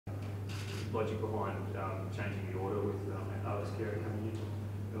logic behind changing the order with Alex Carey coming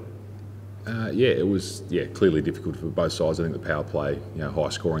in? Yeah, it was clearly difficult for both sides. I think the power play, high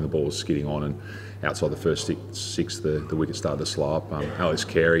scoring, the ball was skidding on, and outside the first six the wicket started to slow up. Alex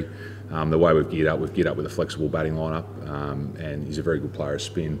Carey, the way we've geared up with a flexible batting lineup, and he's a very good player of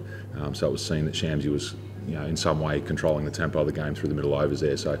spin. So it was seen that Shamsy was, in some way controlling the tempo of the game through the middle overs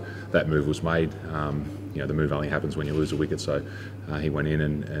there. So that move was made. The move only happens when you lose a wicket. So he went in,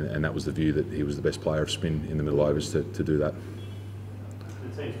 and that was the view that he was the best player of spin in the middle overs to do that.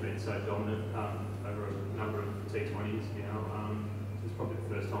 The team's been so dominant over a number of T20s now. It's probably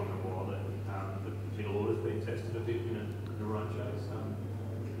the first time in a while that the middle order's been tested a bit in a run chase. How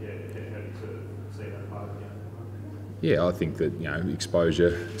do you sort of see that part of the game? Yeah, I think that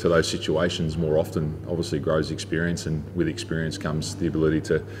exposure to those situations more often obviously grows experience, and with experience comes the ability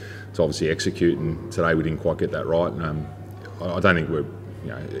to obviously execute. And today we didn't quite get that right. I don't think we're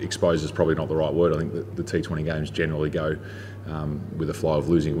exposed is probably not the right word. I think that the T20 games generally go with a flow of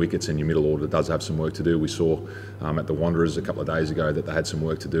losing wickets, and your middle order does have some work to do. We saw at the Wanderers a couple of days ago that they had some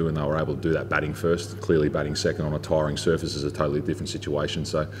work to do, and they were able to do that batting first. Clearly batting second on a tiring surface is a totally different situation,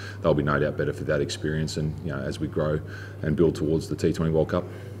 so they'll be no doubt better for that experience, and as we grow and build towards the T20 World Cup. We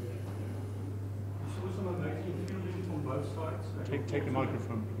saw some amazing fielding from both sides. Take the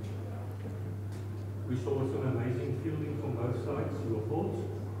microphone. We saw some amazing fielding from both sides. Your thoughts?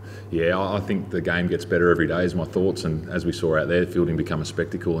 Yeah, I think the game gets better every day is my thoughts, and as we saw out there, fielding become a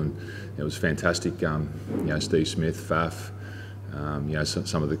spectacle, and it was fantastic. Steve Smith, Faf,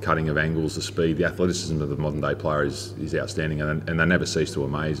 some of the cutting of angles, the speed, the athleticism of the modern day player is outstanding, and they never cease to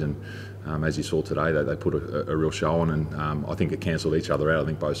amaze. And as you saw today, they put a real show on, and I think it cancelled each other out. I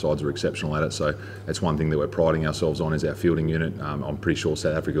think both sides were exceptional at it, so that's one thing that we're priding ourselves on is our fielding unit. I'm pretty sure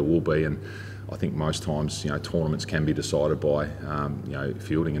South Africa will be, and I think most times, tournaments can be decided by,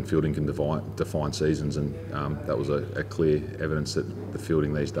 fielding, and fielding can define seasons, and that was a clear evidence that the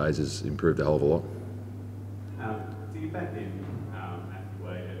fielding these days has improved a hell of a lot. Do you back in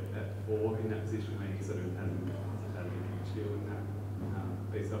at 4 in that position where he sort of hasn't had a huge deal in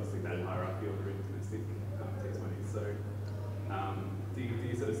that? He's obviously batted higher up fielder in domestic T20s, so do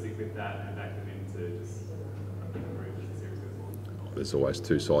you sort of stick with that and back them in to just improve as the series goes on? There's always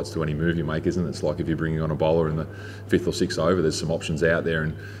two sides to any move you make, isn't it? It's like if you're bringing on a bowler in the 5th or 6th over, there's some options out there,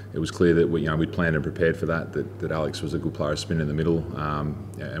 and it was clear that we'd planned and prepared for that Alex was a good player to spin in the middle,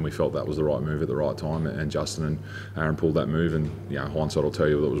 and we felt that was the right move at the right time, and Justin and Aaron pulled that move, and hindsight will tell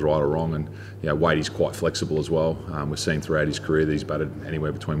you whether it was right or wrong. And Wade is quite flexible as well. We've seen throughout his career that he's batted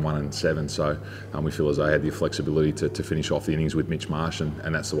anywhere between 1 and 7, so we feel as though he had the flexibility to finish off the innings with Mitch Marsh,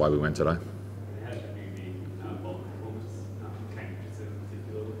 and that's the way we went today.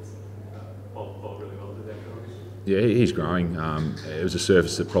 Yeah, he's growing. It was a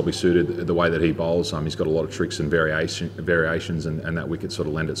surface that probably suited the way that he bowls. He's got a lot of tricks and variations, and that wicket sort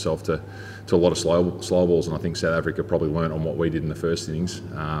of lent itself to a lot of slow balls. And I think South Africa probably learnt on what we did in the first innings,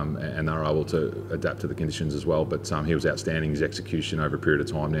 and they were able to adapt to the conditions as well. But he was outstanding. His execution over a period of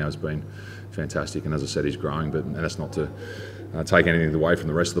time now has been fantastic. And as I said, he's growing. And that's not to take anything away from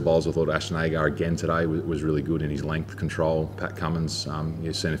the rest of the bowls. I thought Ashton Agar again today was really good in his length control. Pat Cummins,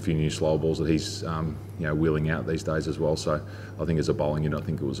 you've seen a few new slow balls that he's wheeling out these days as well. So I think as a bowling unit, I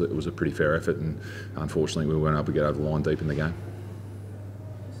think it was a pretty fair effort, and unfortunately we weren't able to get over the line deep in the game.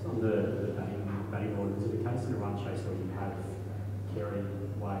 Just on the batting order, is it a case in a run chase where you have Carey,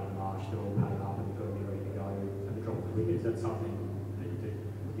 Wade, Marsh, they're all paid up and you've got to be ready to go at the drop of the wicket? Is that something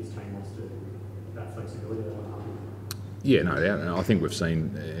that this team wants to, that flexibility? Yeah, no doubt. I think we've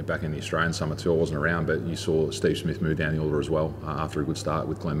seen back in the Australian summer too, I wasn't around, but you saw Steve Smith move down the order as well after a good start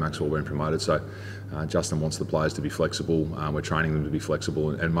with Glenn Maxwell being promoted. So Justin wants the players to be flexible. We're training them to be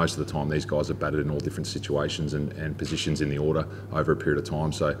flexible, and most of the time these guys have batted in all different situations and positions in the order over a period of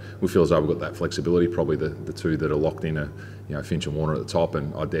time. So we feel as though we've got that flexibility. Probably the two that are locked in are Finch and Warner at the top,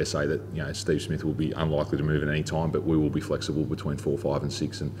 and I dare say that Steve Smith will be unlikely to move at any time, but we will be flexible between 4, 5 and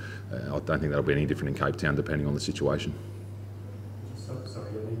 6, and I don't think that'll be any different in Cape Town depending on the situation.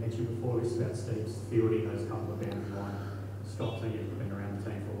 Sorry, you mentioned before this about Steve's fielding those couple of boundary line stops, and you've been around the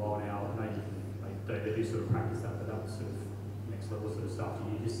team for a while now. They do sort of practice that, but that was sort of next level sort of stuff.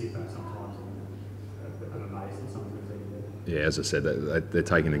 You just sit back sometimes and I'm amazed at some of the things they do. Yeah, as I said, they're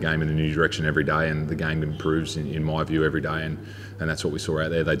taking the game in a new direction every day, and the game improves in my view every day, and that's what we saw out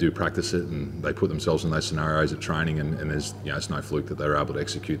there. They do practice it, and they put themselves in those scenarios at training, and there's it's no fluke that they're able to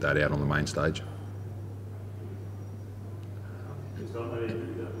execute that out on the main stage.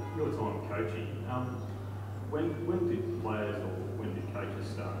 Your time coaching, when did players or when did coaches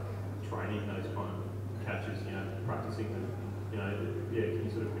start training those kind of catches, practicing them? Can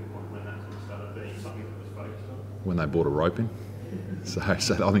you sort of pinpoint when that sort of when they brought a rope in. So I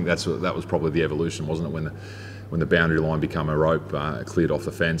think that was probably the evolution, wasn't it? When the boundary line became a rope, cleared off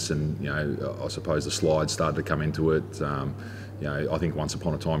the fence, and I suppose the slides started to come into it. I think once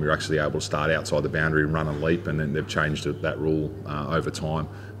upon a time you're actually able to start outside the boundary and run and leap, and then they've changed that rule over time.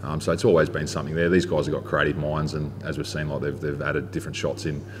 So it's always been something there. These guys have got creative minds, and as we've seen, like they've added different shots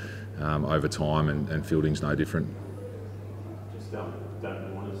in over time, and fielding's no different. Just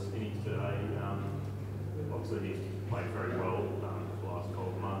David Warner's innings today. Obviously he's played very well for the last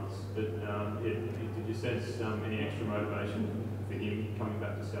 12 months. But did you sense any extra motivation for him coming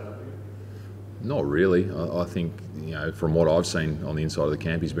back to South Africa? Not really. I think, from what I've seen on the inside of the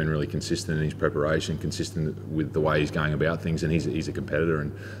camp, he's been really consistent in his preparation, consistent with the way he's going about things, and he's a competitor,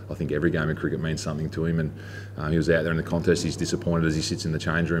 and I think every game of cricket means something to him. And he was out there in the contest. He's disappointed as he sits in the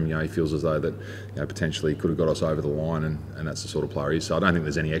change room. He feels as though that potentially he could have got us over the line, and that's the sort of player he is. So I don't think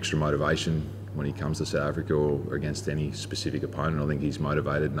there's any extra motivation when he comes to South Africa or against any specific opponent. I think he's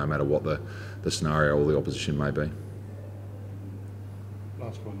motivated no matter what the scenario or the opposition may be.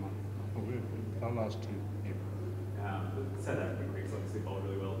 Last one, mate. Our last two. Yeah. South African cricket's obviously bowled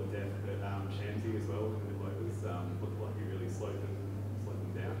really well to death, but Shamsi as well, and the bloke was looked like he really slowed them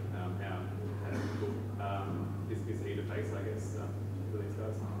down. How difficult is he to face, I guess, for these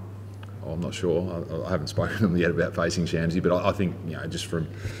guys? I'm not sure. I haven't spoken to them yet about facing Shamsi, but I think just from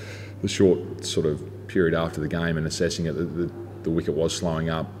the short sort of period after the game and assessing it, the wicket was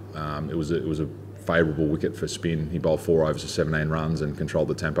slowing up. It was a favourable wicket for spin. He bowled 4 overs for 17 runs and controlled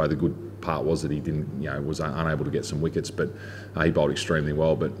the tempo. The good part was that he didn't, was unable to get some wickets, but he bowled extremely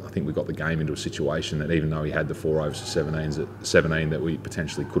well. But I think we got the game into a situation that even though he had the 4 overs for 17 that we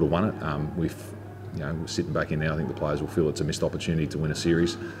potentially could have won it, we're sitting back in now. I think the players will feel it's a missed opportunity to win a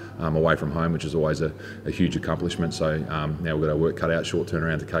series away from home, which is always a huge accomplishment. So now we've got our work cut out, short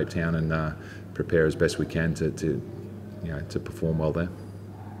turnaround to Cape Town, and prepare as best we can to perform well there.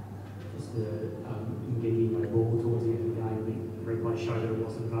 Just in getting the ball towards the end of the game, the replay showed that it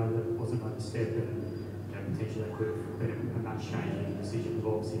wasn't no step, and potentially that could have been a match changing decision.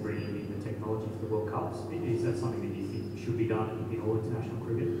 We've obviously bringing in the technology for the World Cups. Is that something that you think should be done in all international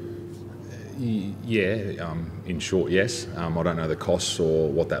cricket? Yeah, in short, yes. I don't know the costs or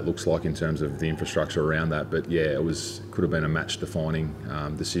what that looks like in terms of the infrastructure around that, but yeah, could have been a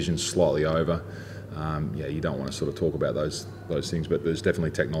match-defining decision, slightly over. You don't want to sort of talk about those things, but there's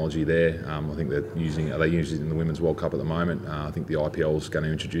definitely technology there. I think they're using it in the Women's World Cup at the moment. I think the IPL is going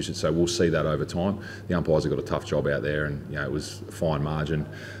to introduce it, so we'll see that over time. The umpires have got a tough job out there, and it was a fine margin.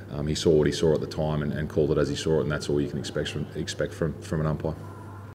 He saw what he saw at the time and called it as he saw it, and that's all you can expect from an umpire.